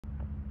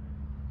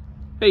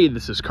Hey,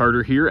 this is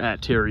Carter here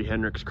at Terry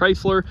Hendricks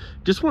Chrysler.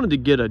 Just wanted to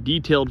get a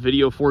detailed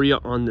video for you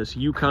on this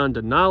Yukon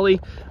Denali.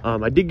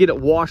 I did get it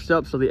washed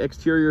up so the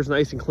exterior is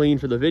nice and clean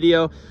for the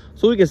video,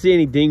 so we can see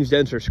any dings,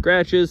 dents, or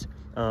scratches.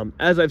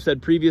 As I've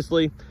said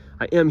previously,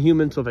 I am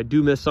human, so if I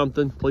do miss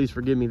something, please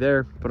forgive me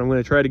there, but I'm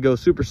going to try to go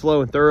super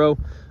slow and thorough.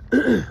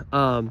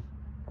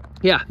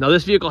 Yeah, now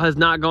this vehicle has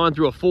not gone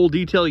through a full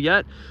detail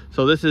yet,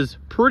 so this is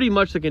pretty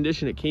much the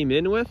condition it came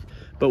in with,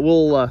 but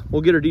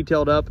we'll get her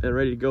detailed up and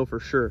ready to go for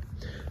sure.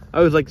 I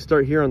always like to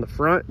start here on the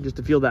front just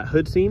to feel that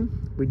hood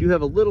seam. We do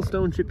have a little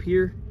stone chip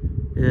here,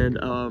 and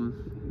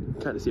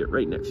kind of see it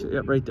right next to it.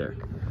 Yep, right there.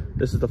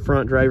 This is the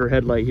front driver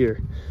headlight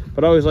here.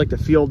 But I always like to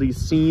feel these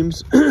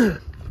seams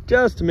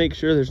just to make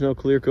sure there's no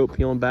clear coat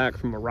peeling back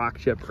from a rock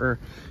chip or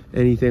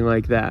anything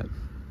like that.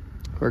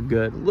 We're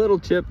good. Little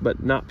chip,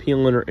 but not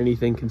peeling or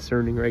anything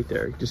concerning right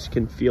there. You just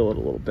can feel it a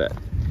little bit.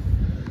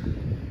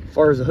 As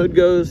far as the hood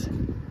goes,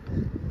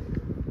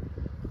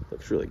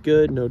 looks really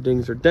good. No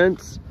dings or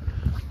dents.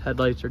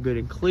 Headlights are good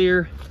and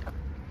clear.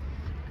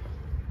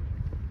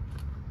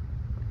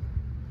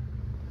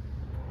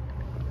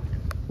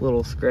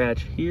 Little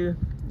scratch here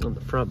on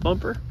the front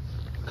bumper.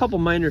 A couple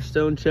minor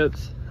stone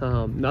chips.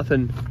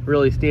 Nothing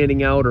really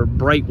standing out or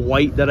bright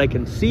white that I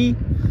can see.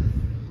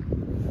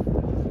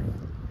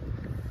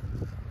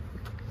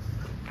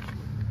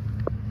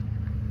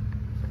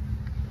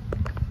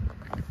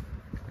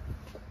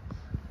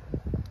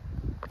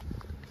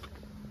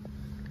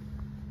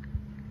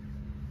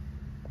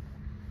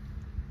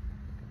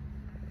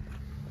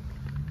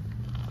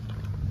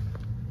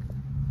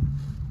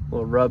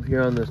 Little rub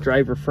here on this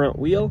driver front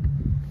wheel.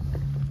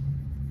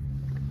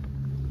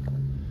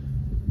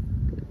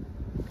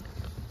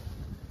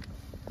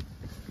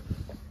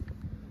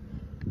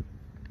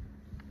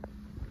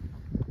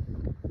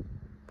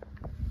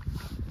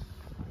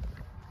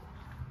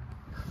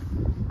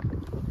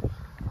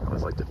 I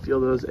always like to feel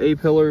those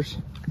A-pillars.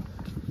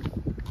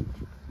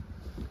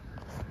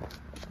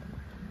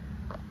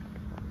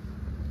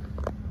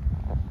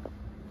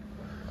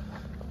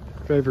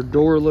 Driver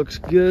door looks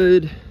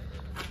good.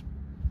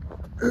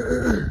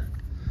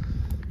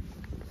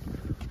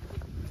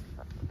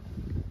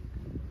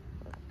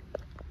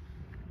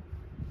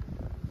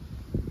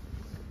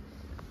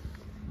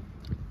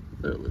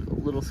 There's a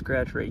little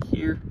scratch right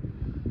here.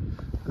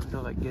 I don't know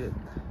if I can get it.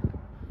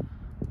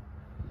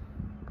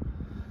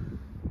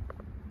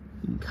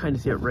 You can kind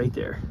of see it right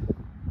there.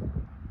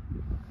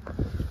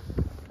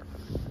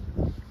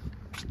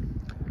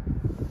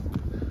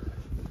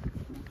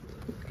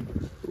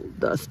 Little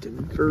dust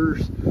and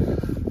furs.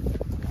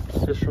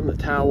 Just from the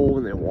towel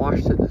when they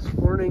washed it this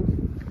morning.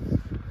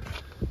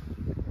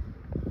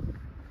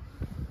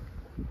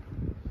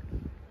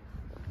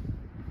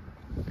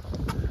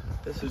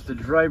 This is the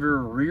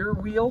driver rear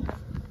wheel.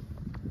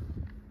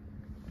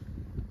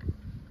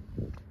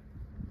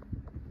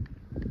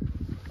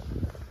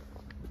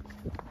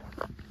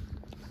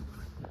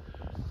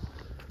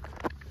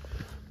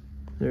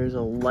 There's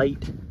a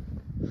light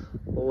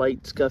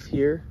scuff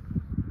here.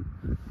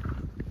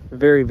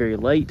 Very, very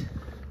light.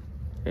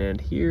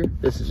 And here,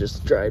 this is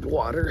just dried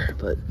water,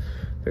 but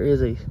there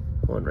is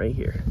one right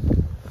here.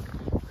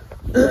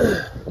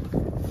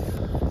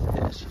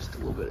 It's just a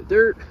little bit of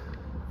dirt.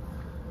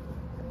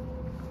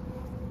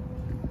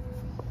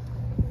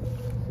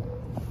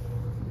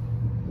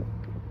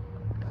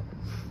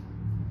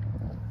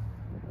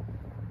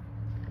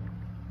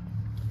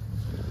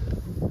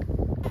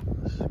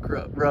 This is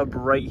rub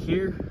right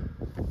here.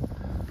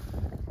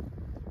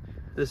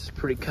 This is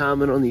pretty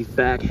common on these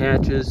back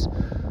hatches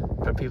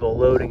for people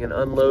loading and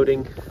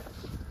unloading.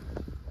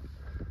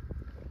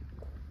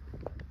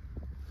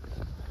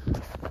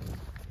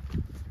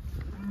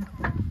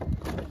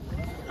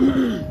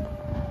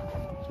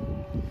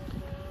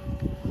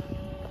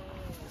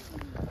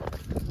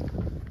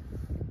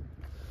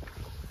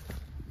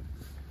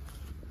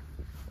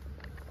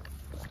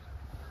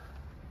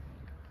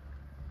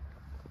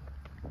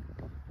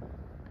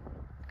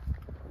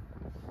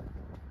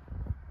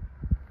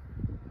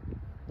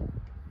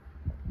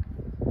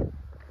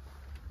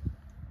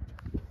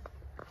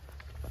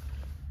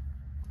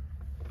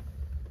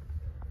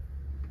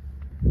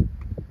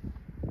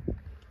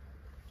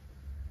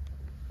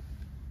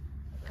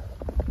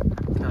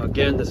 Now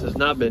again, this has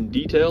not been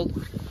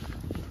detailed.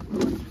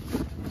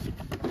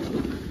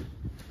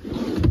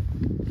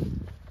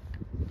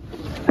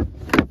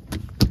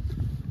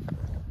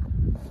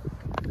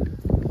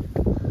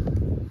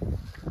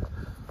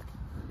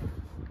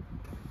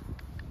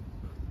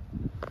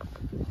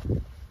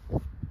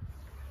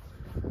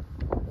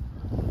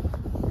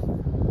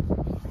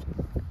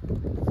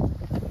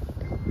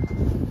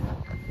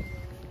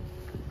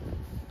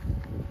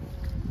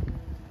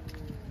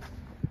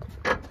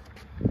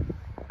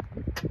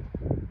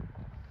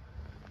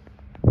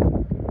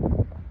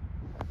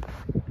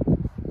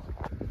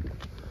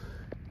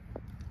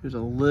 There's a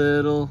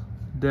little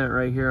dent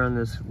right here on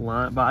this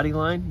body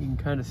line. You can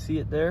kind of see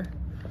it there.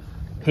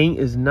 Paint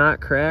is not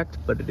cracked,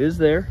 but it is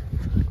there.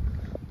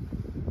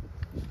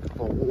 A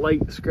couple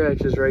light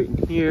scratches right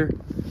in here.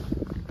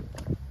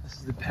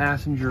 is the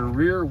passenger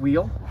rear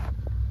wheel.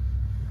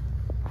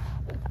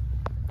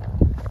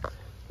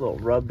 Little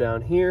rub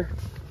down here.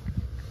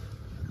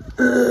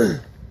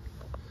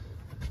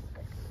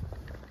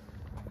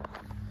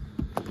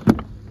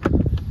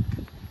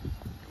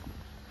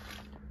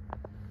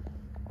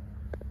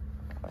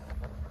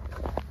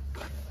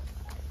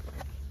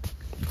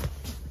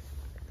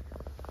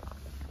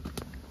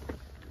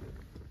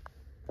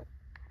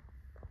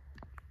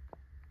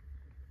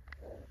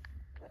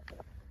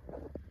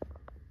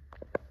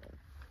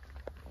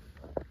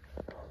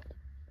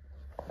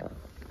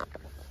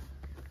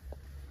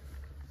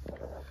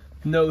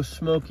 No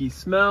smoky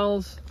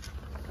smells.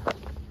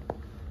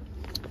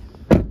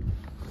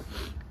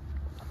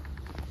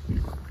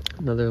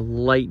 Another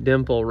light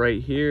dimple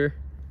right here.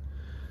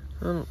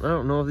 I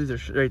don't know if these are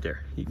right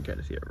there. You can kind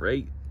of see it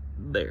right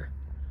there.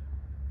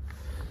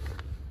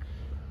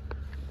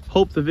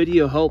 Hope the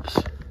video helps.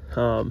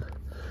 I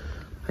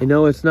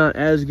know it's not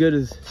as good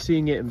as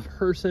seeing it in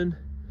person,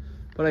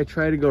 but I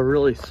try to go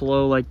really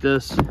slow like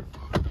this.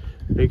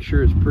 Make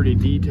sure it's pretty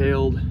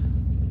detailed.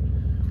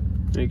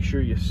 Make sure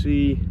you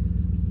see.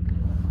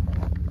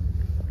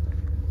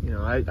 You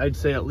know, I'd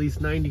say at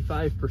least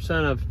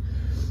 95% of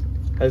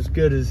as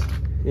good as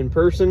in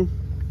person.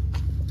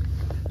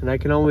 And I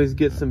can always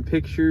get some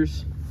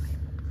pictures.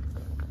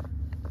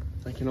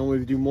 I can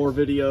always do more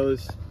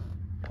videos.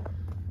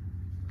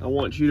 I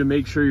want you to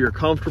make sure you're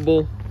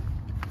comfortable,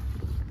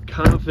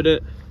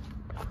 confident.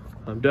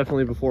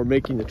 Definitely before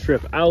making the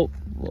trip out.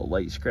 A little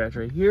light scratch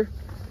right here.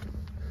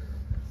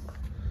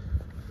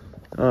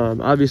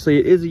 Obviously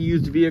it is a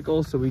used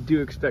vehicle, so we do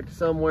expect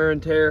some wear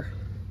and tear.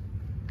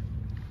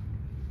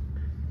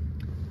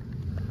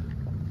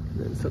 And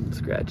then some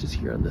scratches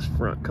here on this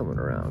front coming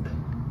around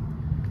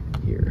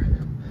here.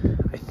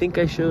 I think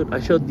I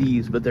showed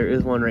these, but there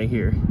is one right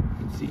here. You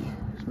can see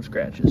some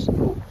scratches.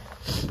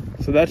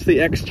 So that's the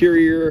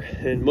exterior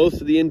and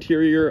most of the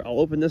interior. I'll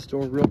open this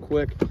door real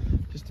quick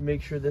just to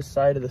make sure this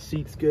side of the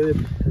seat's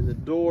good, and the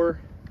door.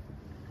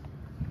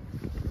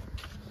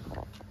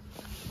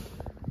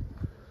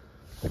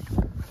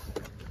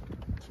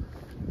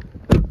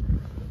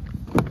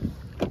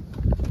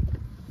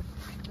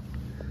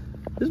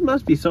 This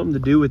must be something to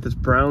do with this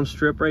brown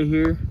strip right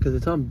here, because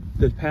it's on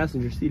the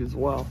passenger seat as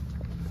well.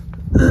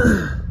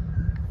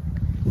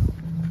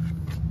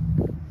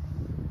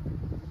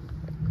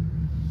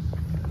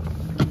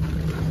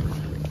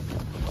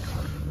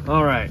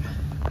 All right,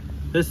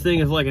 this thing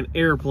is like an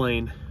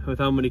airplane with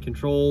how many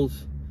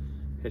controls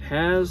it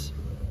has.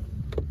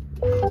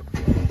 We're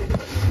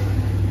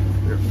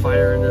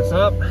firing this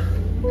up. Shut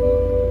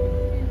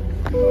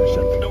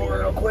the door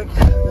real quick.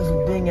 It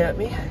doesn't ding at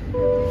me.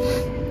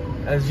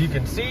 As you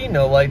can see,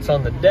 no lights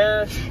on the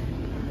dash.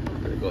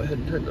 I'm gonna go ahead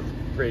and turn the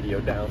radio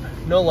down.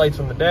 No lights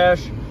on the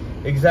dash.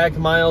 Exact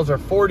miles are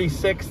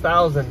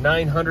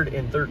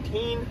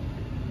 46,913.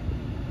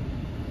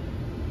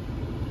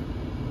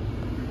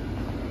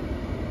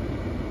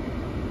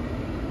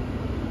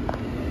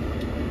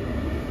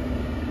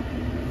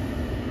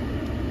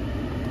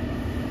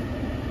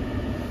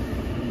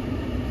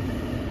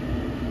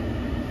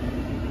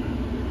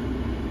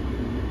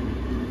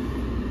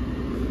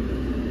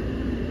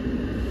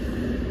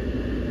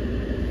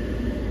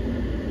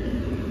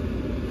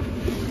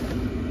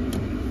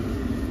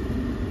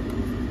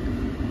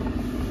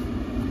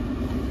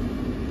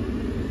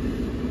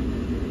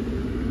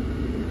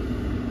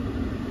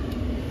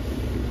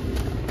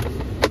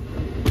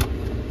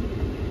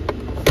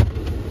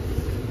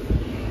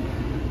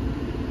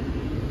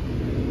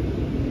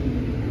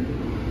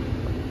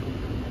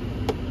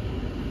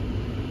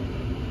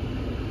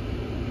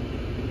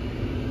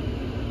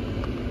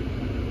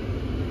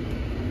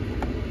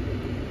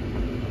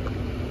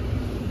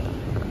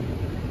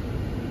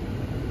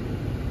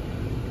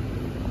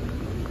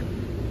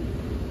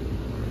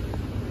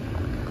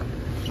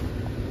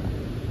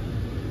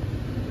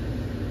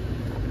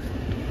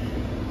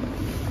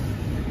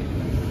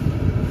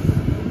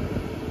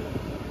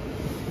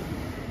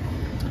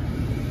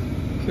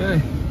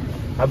 Okay,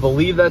 I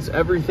believe that's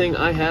everything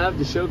I have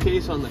to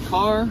showcase on the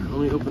car. Let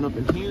me open up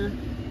in here.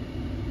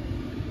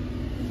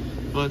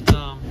 But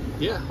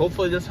yeah,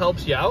 hopefully this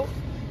helps you out.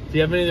 If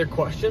you have any other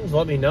questions,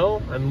 let me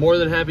know. I'm more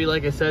than happy,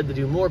 like I said, to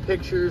do more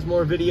pictures,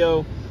 more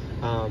video.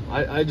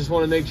 I just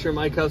want to make sure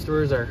my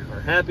customers are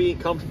happy,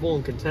 comfortable,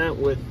 and content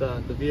with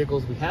the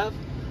vehicles we have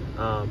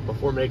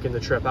before making the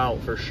trip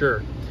out for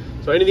sure.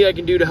 So anything I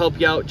can do to help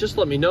you out, just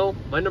let me know.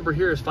 My number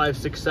here is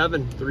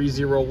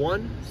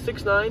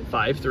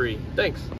 567-301-6953. Thanks.